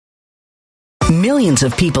Millions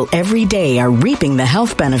of people every day are reaping the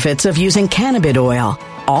health benefits of using cannabis oil,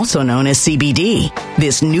 also known as CBD.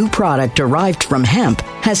 This new product derived from hemp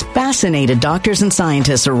has fascinated doctors and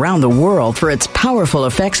scientists around the world for its powerful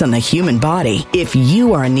effects on the human body. If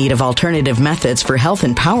you are in need of alternative methods for health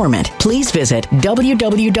empowerment, please visit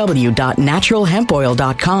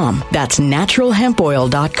www.naturalhempoil.com. That's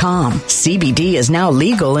naturalhempoil.com. CBD is now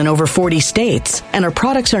legal in over 40 states, and our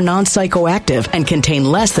products are non-psychoactive and contain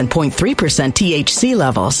less than 0.3% THC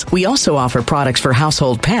levels. We also offer products for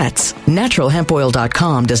household pets.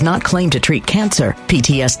 Naturalhempoil.com does not claim to treat cancer,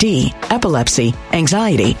 PTSD, epilepsy,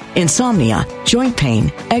 anxiety, insomnia, joint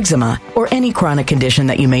pain, eczema, or any chronic condition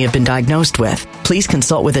that you may have been diagnosed with. Please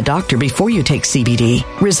consult with a doctor before you take CBD.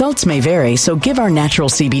 Results may vary, so give our natural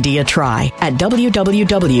CBD a try at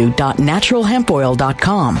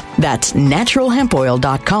www.naturalhempoil.com. That's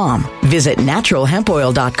naturalhempoil.com. Visit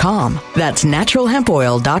naturalhempoil.com. That's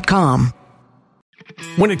naturalhempoil.com.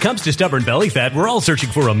 When it comes to stubborn belly fat, we're all searching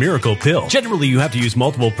for a miracle pill. Generally, you have to use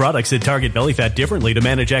multiple products that target belly fat differently to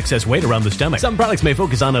manage excess weight around the stomach. Some products may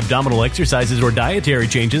focus on abdominal exercises or dietary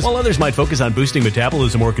changes, while others might focus on boosting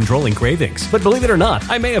metabolism or controlling cravings. But believe it or not,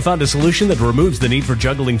 I may have found a solution that removes the need for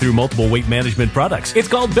juggling through multiple weight management products. It's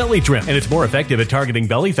called Belly Trim, and it's more effective at targeting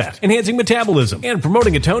belly fat, enhancing metabolism, and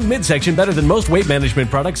promoting a toned midsection better than most weight management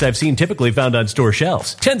products I've seen typically found on store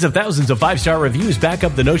shelves. Tens of thousands of 5-star reviews back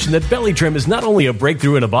up the notion that Belly Trim is not only a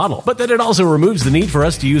breakthrough in a bottle, but that it also removes the need for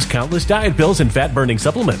us to use countless diet pills and fat-burning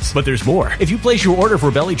supplements. But there's more. If you place your order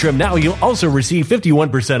for Belly Trim now, you'll also receive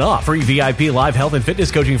 51% off, free VIP live health and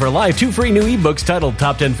fitness coaching for life, 2 free new ebooks titled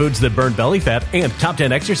Top 10 Foods That Burn Belly Fat and Top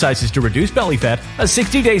 10 Exercises to Reduce Belly Fat, a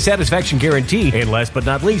 60-day satisfaction guarantee, and last but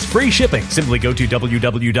not least, free shipping. Simply go to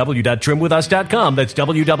www.trimwithus.com. That's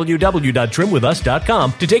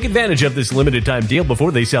www.trimwithus.com to take advantage of this limited time deal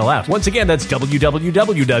before they sell out. Once again, that's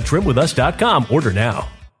www.trimwithus.com. Order now.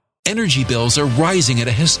 Energy bills are rising at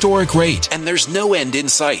a historic rate, and there's no end in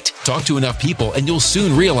sight. Talk to enough people, and you'll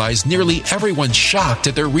soon realize nearly everyone's shocked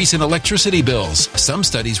at their recent electricity bills. Some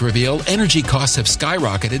studies reveal energy costs have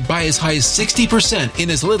skyrocketed by as high as 60%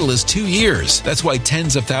 in as little as 2 years. That's why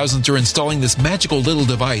tens of thousands are installing this magical little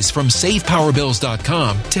device from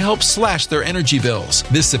SavePowerBills.com to help slash their energy bills.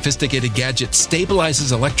 This sophisticated gadget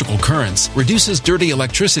stabilizes electrical currents, reduces dirty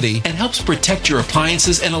electricity, and helps protect your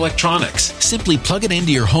appliances and electronics. Simply plug it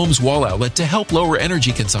into your home's wall outlet to help lower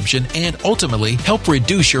energy consumption and ultimately help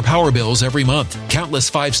reduce your power bills every month.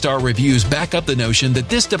 Countless 5-star reviews back up the notion that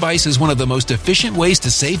this device is one of the most efficient ways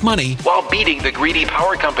to save money while beating the greedy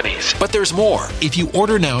power companies. But there's more. If you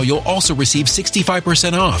order now, you'll also receive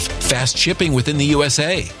 65% off, fast shipping within the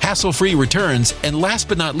USA, hassle-free returns, and last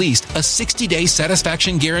but not least, a 60-day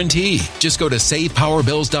satisfaction guarantee. Just go to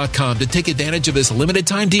SavePowerBills.com to take advantage of this limited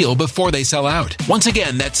time deal before they sell out. Once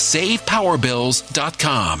again, that's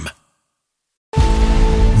SavePowerBills.com.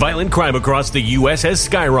 Violent crime across the U.S. has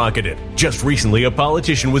skyrocketed. Just recently, a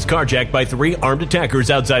politician was carjacked by 3 armed attackers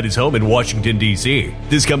outside his home in Washington, D.C.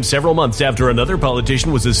 This comes several months after another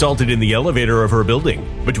politician was assaulted in the elevator of her building.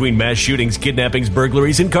 Between mass shootings, kidnappings,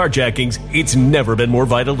 burglaries, and carjackings, it's never been more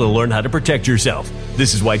vital to learn how to protect yourself.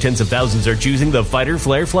 This is why tens of thousands are choosing the Fighter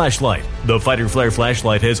Flare flashlight. The Fighter Flare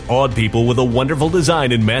flashlight has awed people with a wonderful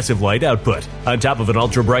design and massive light output. On top of an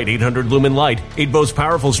ultra-bright 800-lumen light, it boasts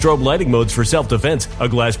powerful strobe lighting modes for self-defense, a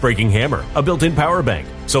glass-breaking hammer, a built-in power bank,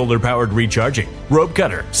 solar-powered recharging, rope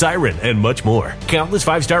cutter, siren, and much more. Countless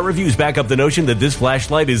 5-star reviews back up the notion that this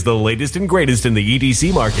flashlight is the latest and greatest in the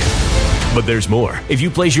EDC market. But there's more. If you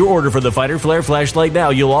place your order for the Fighter Flare flashlight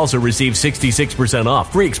now, you'll also receive 66%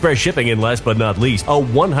 off, free express shipping, and last but not least, a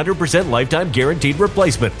 100% lifetime guaranteed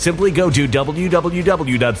replacement. Simply go to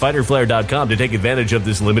www.fighterflare.com to take advantage of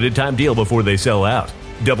this limited time deal before they sell out.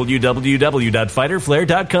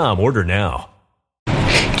 www.fighterflare.com. Order now.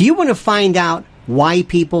 Do you want to find out why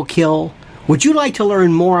people kill? Would you like to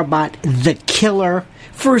learn more about the killer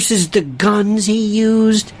versus the guns he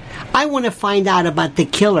used? I want to find out about the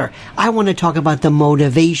killer. I want to talk about the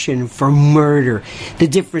motivation for murder, the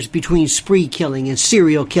difference between spree killing and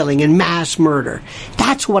serial killing and mass murder.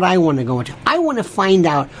 That's what I want to go into. I want to find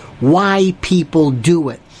out why people do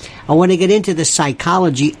it. I want to get into the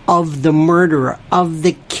psychology of the murderer, of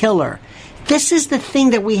the killer. This is the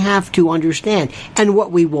thing that we have to understand. And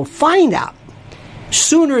what we will find out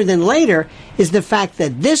sooner than later is the fact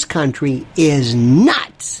that this country is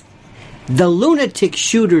nuts. The lunatic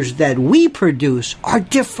shooters that we produce are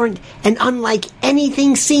different and unlike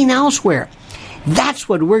anything seen elsewhere. That's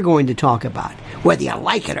what we're going to talk about, whether you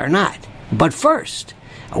like it or not. But first,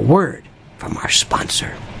 a word from our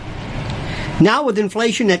sponsor. Now with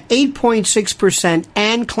inflation at 8.6%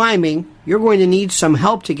 and climbing, you're going to need some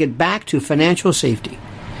help to get back to financial safety.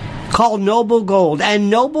 Call Noble Gold, and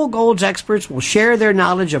Noble Gold's experts will share their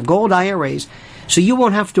knowledge of gold IRAs so you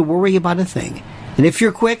won't have to worry about a thing. And if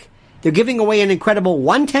you're quick, they're giving away an incredible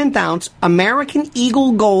 1/10 ounce American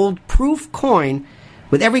Eagle Gold proof coin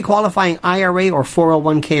with every qualifying IRA or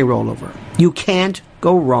 401k rollover. You can't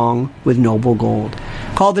go wrong with Noble Gold.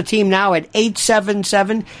 Call the team now at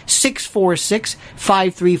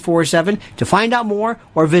 877-646-5347 to find out more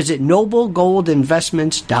or visit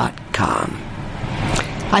noblegoldinvestments.com.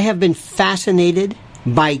 I have been fascinated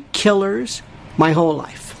by killers my whole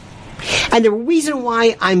life. And the reason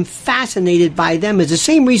why I'm fascinated by them is the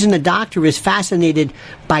same reason the doctor is fascinated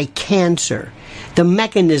by cancer. The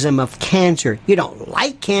mechanism of cancer. You don't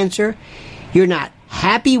like cancer. You're not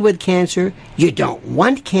happy with cancer. You don't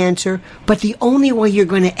want cancer. But the only way you're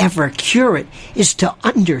going to ever cure it is to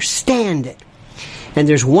understand it. And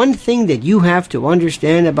there's one thing that you have to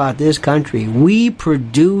understand about this country. We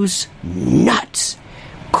produce nuts.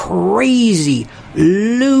 Crazy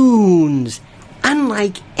loons,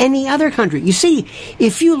 unlike any other country. You see,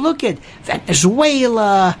 if you look at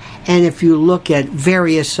Venezuela and if you look at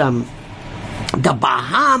various the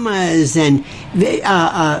Bahamas and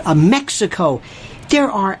Mexico, there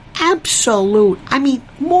are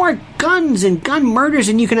more guns and gun murders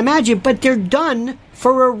than you can imagine, but they're done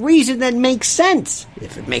for a reason that makes sense,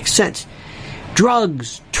 if it makes sense.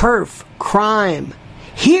 Drugs, turf, crime.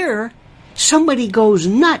 Here, somebody goes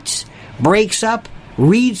nuts, breaks up,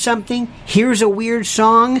 reads something, hears a weird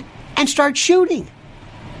song, and starts shooting.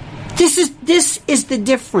 This is the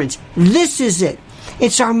difference. This is it.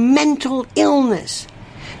 It's our mental illness.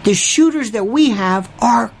 The shooters that we have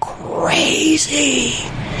are crazy.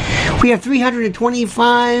 We have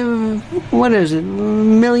 325,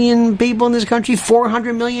 million people in this country,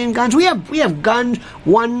 400 million guns. We have guns,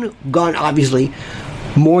 one gun, obviously,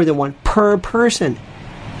 more than one per person.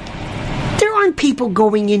 There aren't people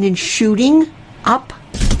going in and shooting up,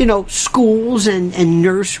 schools and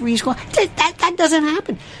nurseries. That doesn't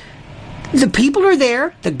happen. The people are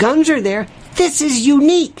there. The guns are there. This is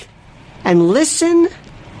unique. And listen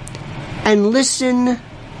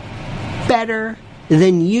better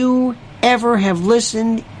than you ever have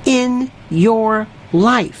listened in your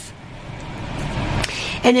life.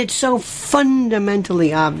 And it's so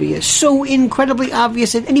fundamentally obvious, so incredibly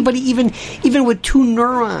obvious that anybody, even with two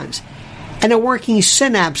neurons and a working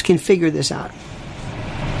synapse, can figure this out.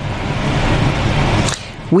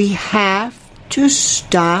 We have to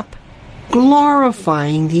stop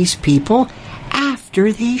glorifying these people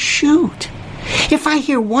after they shoot. If I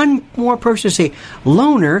hear one more person say,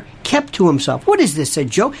 loner, kept to himself, what is this, a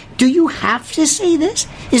joke? Do you have to say this?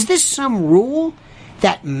 Is this some rule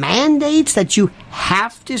that mandates that you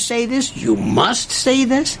have to say this? You must say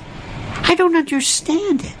this? I don't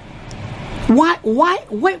understand it. What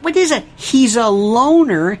is it? He's a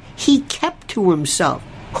loner. He kept to himself.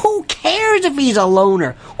 Who cares if he's a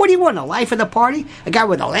loner? What do you want, a life of the party? A guy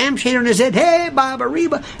with a lampshade on his head? Hey, Baba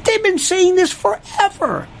Reba. They've been saying this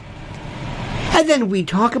forever. And then we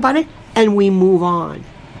talk about it and we move on.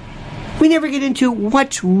 We never get into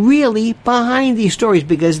what's really behind these stories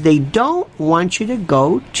because they don't want you to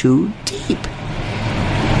go too deep.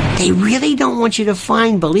 They really don't want you to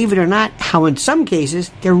find, believe it or not, how in some cases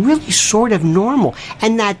they're really sort of normal,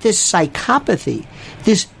 and that this psychopathy,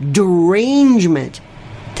 this derangement,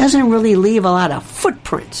 doesn't really leave a lot of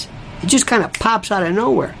footprints. It just kind of pops out of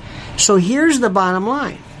nowhere. So here's the bottom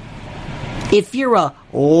line. If you're a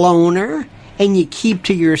loner and you keep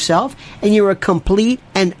to yourself and you're a complete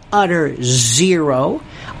and utter zero,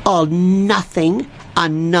 a nothing, a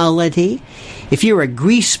nullity, if you're a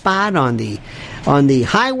grease spot on the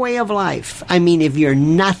highway of life, if you're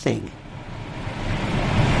nothing,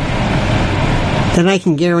 then I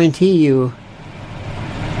can guarantee you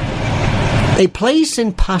a place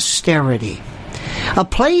in posterity, a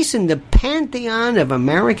place in the pantheon of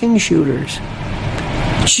American shooters.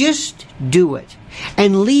 Just do it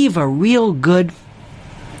and leave a real good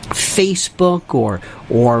Facebook or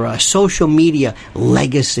a social media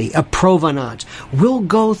legacy, a provenance. We'll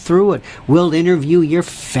go through it. We'll interview your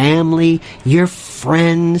family, your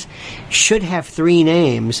friends. Should have 3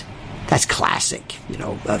 names. That's classic,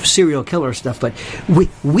 of serial killer stuff. But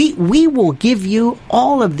we will give you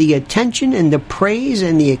all of the attention and the praise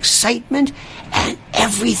and the excitement and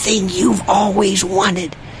everything you've always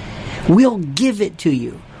wanted. We'll give it to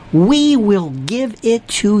you. We will give it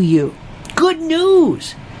to you. Good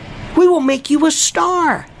news. We will make you a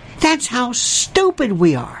star. That's how stupid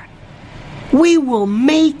we are. We will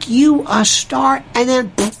make you a star and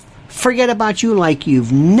then forget about you like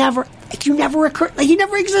you've never, You never occurred, like you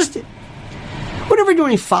never existed. We're never doing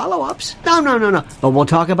any follow-ups. No. But we'll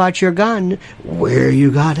talk about your gun, where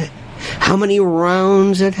you got it, how many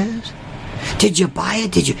rounds it has. Did you buy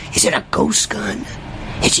it? Is it a ghost gun?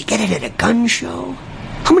 Did you get it at a gun show?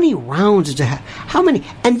 How many rounds does it have? How many?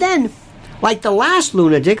 And then, like the last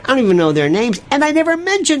lunatic, I don't even know their names, and I never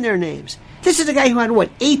mentioned their names. This is a guy who had,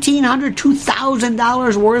 $1,800,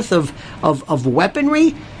 $2,000 worth of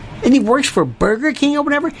weaponry? And he works for Burger King or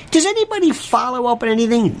whatever? Does anybody follow up on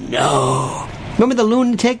anything? No. Remember the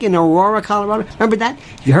lunatic in Aurora, Colorado? Remember that?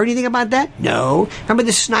 You heard anything about that? No. Remember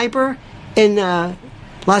the sniper in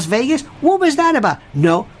Las Vegas? What was that about?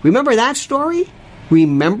 No. Remember that story?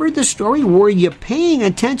 Remember the story? Were you paying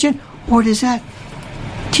attention? Or do you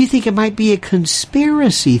think it might be a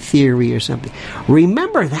conspiracy theory or something?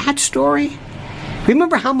 Remember that story?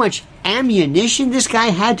 Remember how much ammunition this guy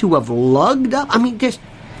had to have lugged up? I mean,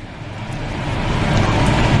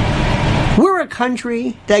 we're a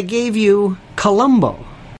country that gave you Columbo.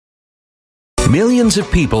 Millions of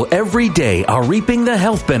people every day are reaping the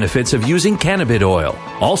health benefits of using cannabis oil,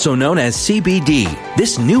 also known as CBD.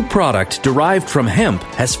 This new product derived from hemp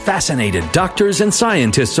has fascinated doctors and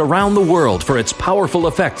scientists around the world for its powerful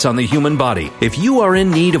effects on the human body. If you are in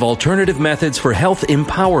need of alternative methods for health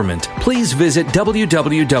empowerment, please visit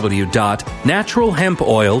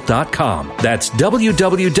www.naturalhempoil.com. That's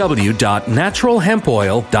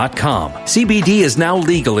www.naturalhempoil.com. CBD is now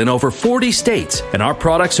legal in over 40 states, and our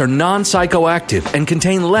products are non-psychoactive and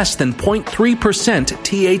contain less than 0.3%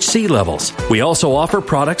 THC levels. We also offer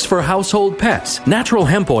products for household pets.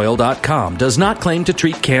 NaturalHempOil.com does not claim to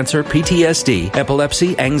treat cancer, PTSD,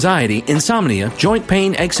 epilepsy, anxiety, insomnia, joint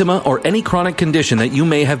pain, eczema, or any chronic condition that you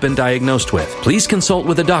may have been diagnosed with. Please consult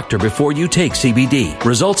with a doctor before you take CBD.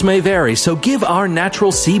 Results may vary, so give our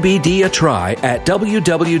natural CBD a try at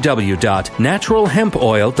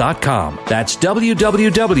www.naturalhempoil.com. That's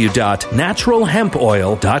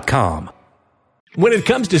www.naturalhempoil.com. When it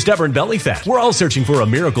comes to stubborn belly fat, we're all searching for a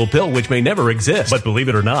miracle pill which may never exist. But believe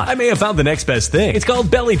it or not, I may have found the next best thing. It's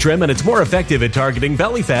called Belly Trim, and it's more effective at targeting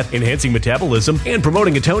belly fat, enhancing metabolism, and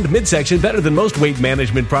promoting a toned midsection better than most weight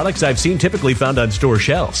management products I've seen typically found on store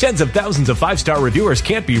shelves. Tens of thousands of 5-star reviewers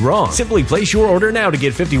can't be wrong. Simply place your order now to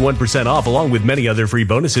get 51% off along with many other free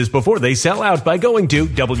bonuses before they sell out by going to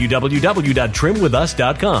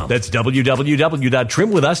www.trimwithus.com. That's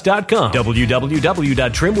www.trimwithus.com.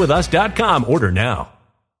 www.trimwithus.com. Order now.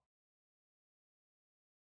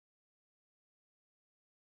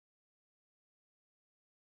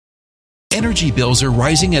 Energy bills are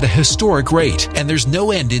rising at a historic rate, and there's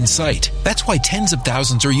no end in sight. That's why tens of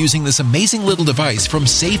thousands are using this amazing little device from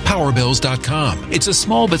SavePowerBills.com. It's a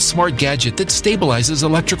small but smart gadget that stabilizes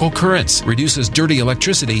electrical currents, reduces dirty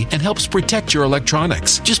electricity, and helps protect your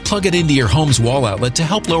electronics. Just plug it into your home's wall outlet to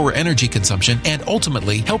help lower energy consumption and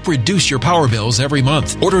ultimately help reduce your power bills every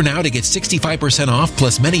month. Order now to get 65% off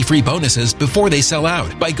plus many free bonuses before they sell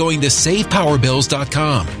out by going to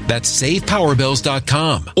SavePowerBills.com. That's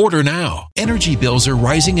SavePowerBills.com. Order now. Energy bills are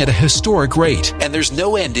rising at a historic rate, and there's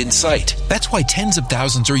no end in sight. That's why tens of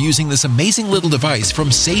thousands are using this amazing little device from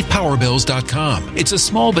SavePowerBills.com. It's a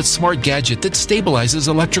small but smart gadget that stabilizes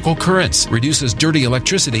electrical currents, reduces dirty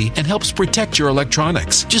electricity, and helps protect your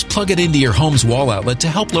electronics. Just plug it into your home's wall outlet to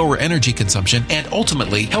help lower energy consumption and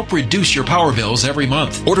ultimately help reduce your power bills every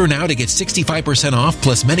month. Order now to get 65% off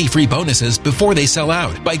plus many free bonuses before they sell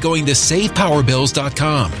out by going to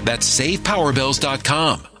SavePowerBills.com. That's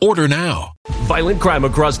SavePowerBills.com. Order now. Violent crime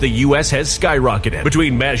across the U.S. has skyrocketed.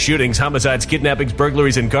 Between mass shootings, homicides, kidnappings,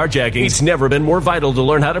 burglaries, and carjacking, it's never been more vital to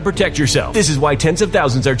learn how to protect yourself. This is why tens of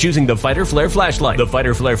thousands are choosing the Fighter Flare flashlight. The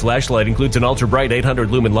Fighter Flare flashlight includes an ultra-bright 800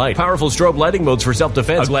 lumen light, powerful strobe lighting modes for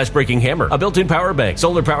self-defense, a glass-breaking hammer, a built-in power bank,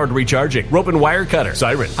 solar-powered recharging, rope and wire cutter,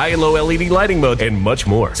 siren, high and low LED lighting mode, and much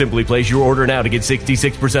more. Simply place your order now to get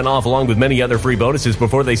 66% off along with many other free bonuses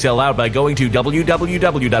before they sell out by going to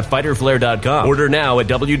www.fighterflare.com. Order now at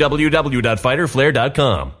www.fighterflare.com.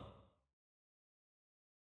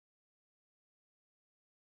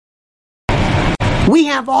 We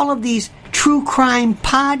have all of these true crime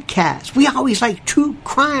podcasts. We always like true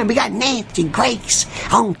crime. We got Nancy Grace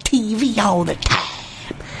on TV all the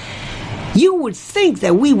time. You would think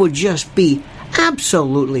that we would just be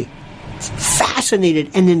absolutely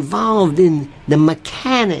fascinated and involved in the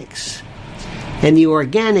mechanics and the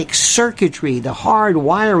organic circuitry, the hard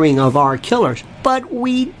wiring of our killers. But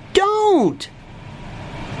we don't.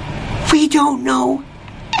 We don't know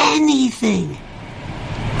anything.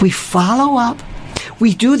 We follow up.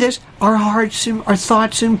 We do this, our hearts and our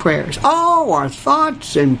thoughts and prayers. Oh, our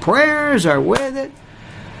thoughts and prayers are with it.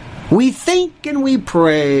 We think and we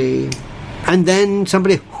pray. And then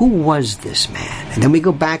somebody, who was this man? And then we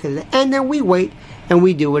go back, and then we wait, and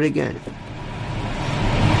we do it again.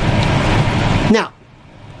 Now,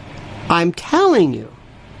 I'm telling you,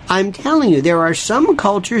 there are some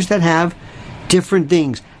cultures that have different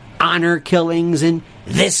things. Honor killings in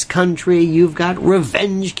this country, you've got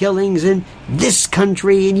revenge killings in this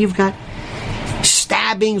country, and you've got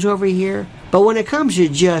stabbings over here. But when it comes to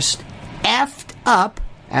just effed up,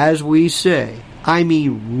 as we say, I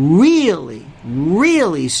mean really,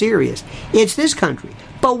 really serious, it's this country.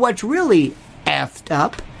 But what's really effed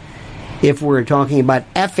up, if we're talking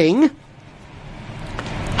about effing,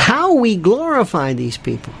 how we glorify these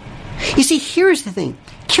people. You see, here's the thing.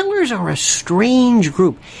 Killers are a strange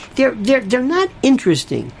group. They're not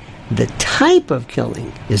interesting. The type of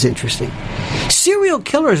killing is interesting. Serial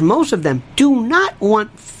killers, most of them, do not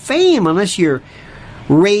want fame unless you're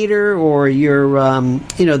Raider or you're,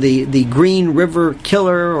 the Green River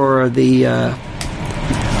Killer or the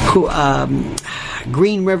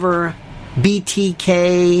Green River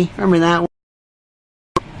BTK. Remember that one?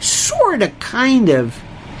 Sort of, kind of.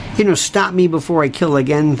 Stop me before I kill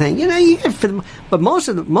again thing. But most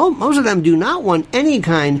of them do not want any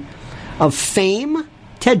kind of fame.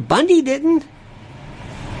 Ted Bundy didn't.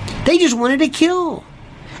 They just wanted to kill.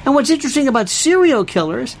 And what's interesting about serial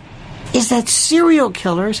killers is that serial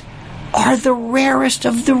killers are the rarest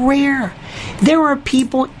of the rare. There are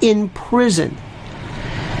people in prison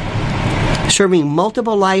serving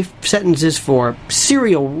multiple life sentences for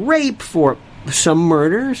serial rape, for some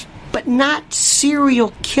murders, but not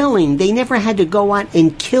serial killing. They never had to go out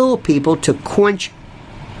and kill people to quench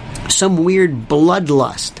some weird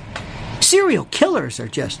bloodlust. Serial killers are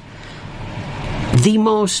just the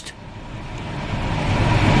most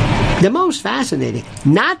fascinating.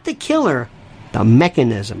 Not the killer, the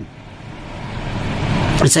mechanism.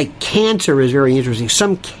 It's like cancer is very interesting.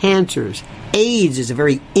 Some cancers, AIDS is a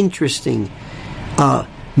very interesting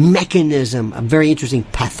mechanism, a very interesting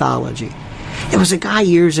pathology. There was a guy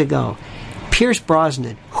years ago, Pierce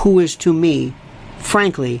Brosnan, who is to me,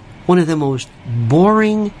 frankly, one of the most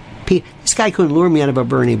boring people. This guy couldn't lure me out of a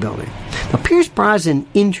burning building. Now, Pierce Brosnan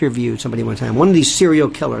interviewed somebody one time, one of these serial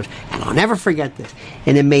killers, and I'll never forget this,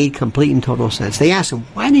 and it made complete and total sense. They asked him,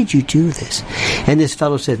 why did you do this? And this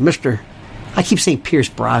fellow said, I keep saying Pierce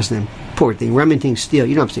Brosnan, poor thing, Remington Steele,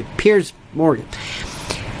 you know what I'm saying, Piers Morgan.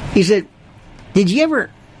 He said, Did you ever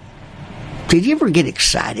get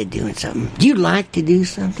excited doing something? Do you like to do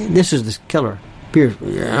something? This is the killer. Pierce,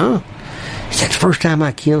 yeah. He said, first time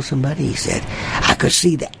I killed somebody, he said, I could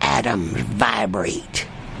see the atoms vibrate.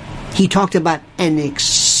 He talked about an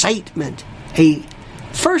excitement.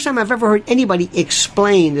 First time I've ever heard anybody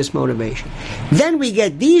explain this motivation. Then we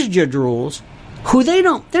get these jadruls who they're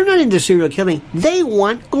not into serial killing. They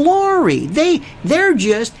want glory. They're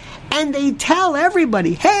just, and they tell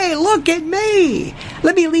everybody, hey, look at me.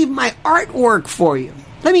 Let me leave my artwork for you.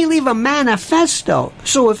 Let me leave a manifesto.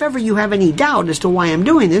 So if ever you have any doubt as to why I'm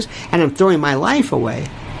doing this, and I'm throwing my life away.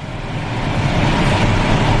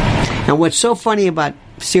 And what's so funny about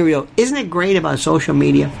serial, isn't it great about social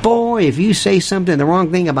media? Boy, if you say something, the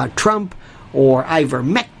wrong thing about Trump or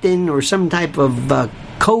ivermectin or some type of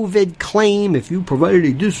COVID claim, if you provide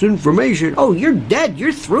any disinformation, oh, you're dead,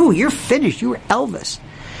 you're through, you're finished, you're Elvis.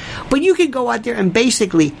 But you could go out there and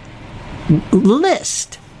basically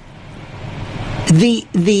list the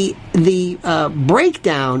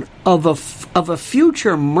breakdown of a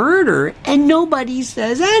future murder, and nobody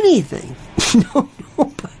says anything.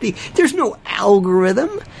 Nobody. There's no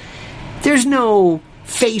algorithm. There's no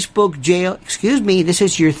Facebook jail. Excuse me, this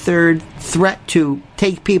is your third threat to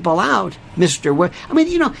take people out, Mr. I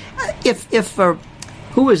mean, if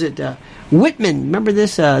who was it? Whitman, remember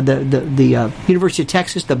this? The University of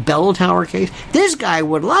Texas, the Bell Tower case. This guy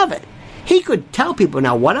would love it. He could tell people,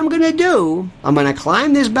 now what I'm going to do, I'm going to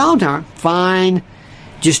climb this bell tower. Fine.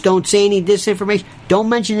 Just don't say any disinformation. Don't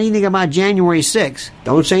mention anything about January 6th.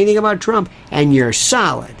 Don't say anything about Trump. And you're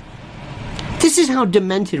solid. This is how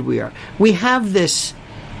demented we are. We have this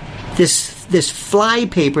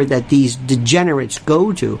flypaper that these degenerates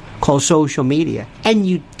go to called social media. And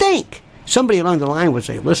you'd think somebody along the line would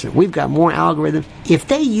say, listen, we've got more algorithms. If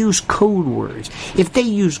they use code words, if they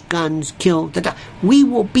use guns, kill, we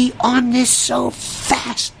will be on this so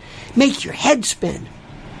fast. Make your head spin.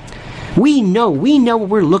 We know what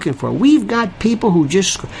we're looking for. We've got people who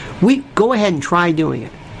we go ahead and try doing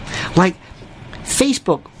it. Like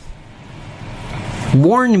Facebook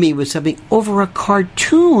warned me with something over a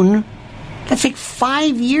cartoon that's like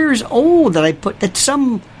 5 years old that I put, that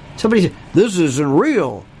somebody said, this isn't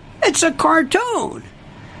real. It's a cartoon.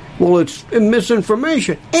 Well, it's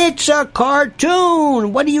misinformation. It's a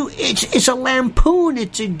cartoon. It's a lampoon.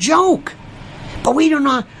 It's a joke. But we don't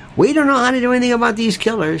know how to do anything about these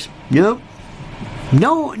killers. Nope.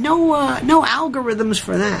 No algorithms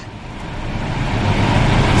for that.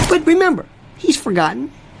 But remember, he's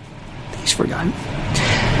forgotten.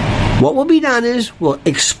 What will be done is we'll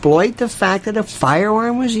exploit the fact that a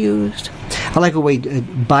firearm was used. I like the way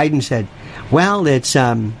Biden said, well, it's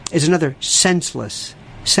another senseless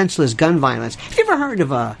gun violence. Have you ever heard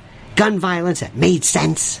of a gun violence that made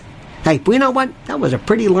sense? Like, you know what? That was a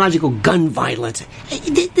pretty logical gun violence.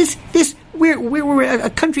 We're a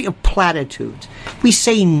country of platitudes. We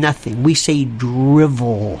say nothing. We say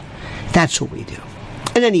drivel. That's what we do.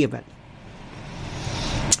 In any event,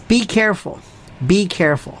 be careful. Be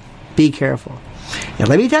careful. Be careful. Now,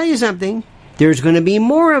 let me tell you something. There's going to be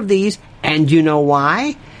more of these, and you know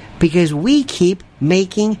why? Because we keep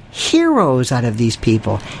making heroes out of these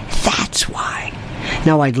people. That's why.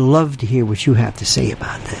 Now, I'd love to hear what you have to say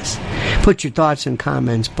about this. Put your thoughts and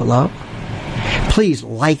comments below. Please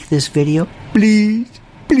like this video. Please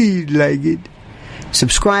like it.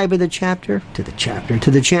 Subscribe to the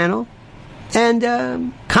channel,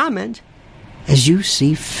 and comment as you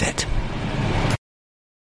see fit.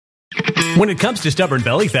 When it comes to stubborn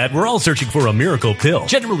belly fat, we're all searching for a miracle pill.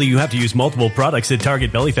 Generally, you have to use multiple products that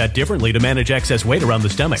target belly fat differently to manage excess weight around the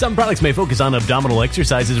stomach. Some products may focus on abdominal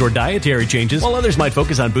exercises or dietary changes, while others might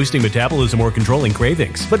focus on boosting metabolism or controlling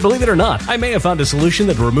cravings. But believe it or not, I may have found a solution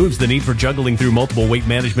that removes the need for juggling through multiple weight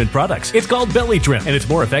management products. It's called Belly Trim, and it's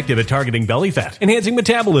more effective at targeting belly fat, enhancing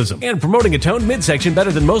metabolism, and promoting a toned midsection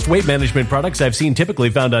better than most weight management products I've seen typically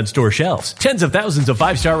found on store shelves. Tens of thousands of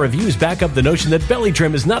 5-star reviews back up the notion that Belly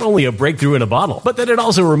Trim is not only a breakthrough in a bottle, but that it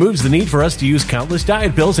also removes the need for us to use countless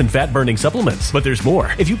diet pills and fat-burning supplements. But there's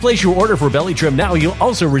more. If you place your order for Belly Trim now, you'll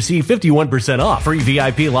also receive 51% off, free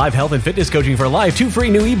VIP live health and fitness coaching for life, 2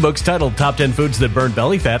 free new ebooks titled Top 10 Foods That Burn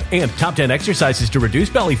Belly Fat and Top 10 Exercises to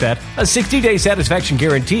Reduce Belly Fat, a 60-day satisfaction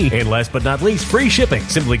guarantee, and last but not least, free shipping.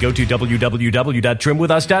 Simply go to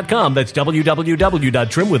www.trimwithus.com. That's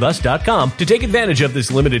www.trimwithus.com to take advantage of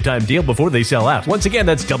this limited time deal before they sell out. Once again,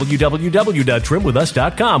 that's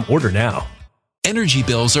www.trimwithus.com. Order now. Energy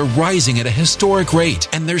bills are rising at a historic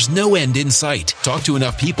rate, and there's no end in sight. Talk to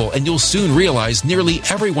enough people, and you'll soon realize nearly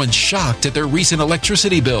everyone's shocked at their recent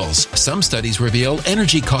electricity bills. Some studies reveal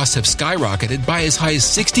energy costs have skyrocketed by as high as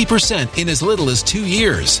 60% in as little as 2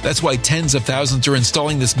 years. That's why tens of thousands are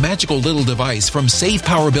installing this magical little device from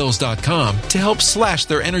SavePowerBills.com to help slash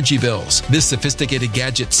their energy bills. This sophisticated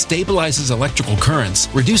gadget stabilizes electrical currents,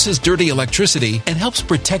 reduces dirty electricity, and helps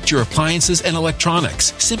protect your appliances and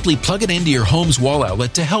electronics. Simply plug it into your home's wall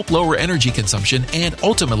outlet to help lower energy consumption and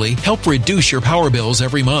ultimately help reduce your power bills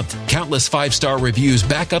every month. Countless 5-star reviews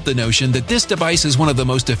back up the notion that this device is one of the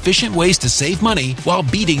most efficient ways to save money while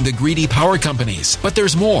beating the greedy power companies. But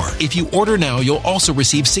there's more. If you order now, you'll also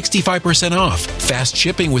receive 65% off, fast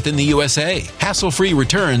shipping within the USA, hassle-free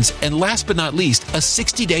returns, and last but not least, a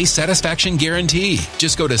 60-day satisfaction guarantee.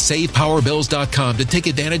 Just go to SavePowerBills.com to take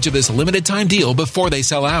advantage of this limited time deal before they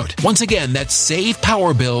sell out. Once again, that's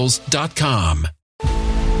SavePowerBills.com.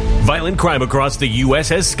 Violent crime across the U.S.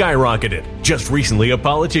 has skyrocketed. Just recently, a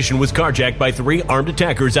politician was carjacked by 3 armed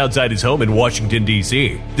attackers outside his home in Washington,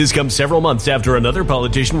 D.C. This comes several months after another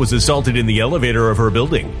politician was assaulted in the elevator of her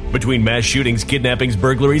building. Between mass shootings, kidnappings,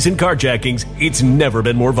 burglaries, and carjackings, it's never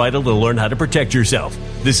been more vital to learn how to protect yourself.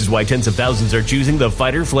 This is why tens of thousands are choosing the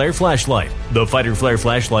Fighter Flare flashlight. The Fighter Flare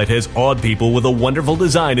flashlight has awed people with a wonderful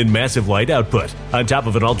design and massive light output. On top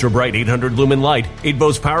of an ultra-bright 800-lumen light, it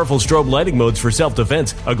boasts powerful strobe lighting modes for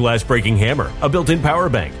self-defense, a glass-breaking hammer, a built-in power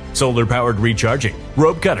bank, solar-powered recharging,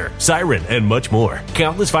 rope cutter, siren, and much more.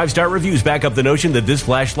 Countless 5-star reviews back up the notion that this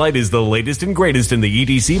flashlight is the latest and greatest in the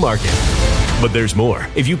EDC market. But there's more.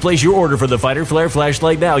 If you place your order for the Fighter Flare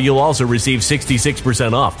flashlight now, you'll also receive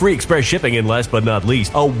 66% off, free express shipping, and last but not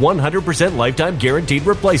least, a 100% lifetime guaranteed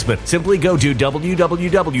replacement. Simply go to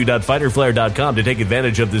www.fighterflare.com to take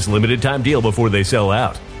advantage of this limited time deal before they sell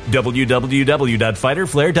out.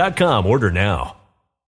 www.fighterflare.com. Order now.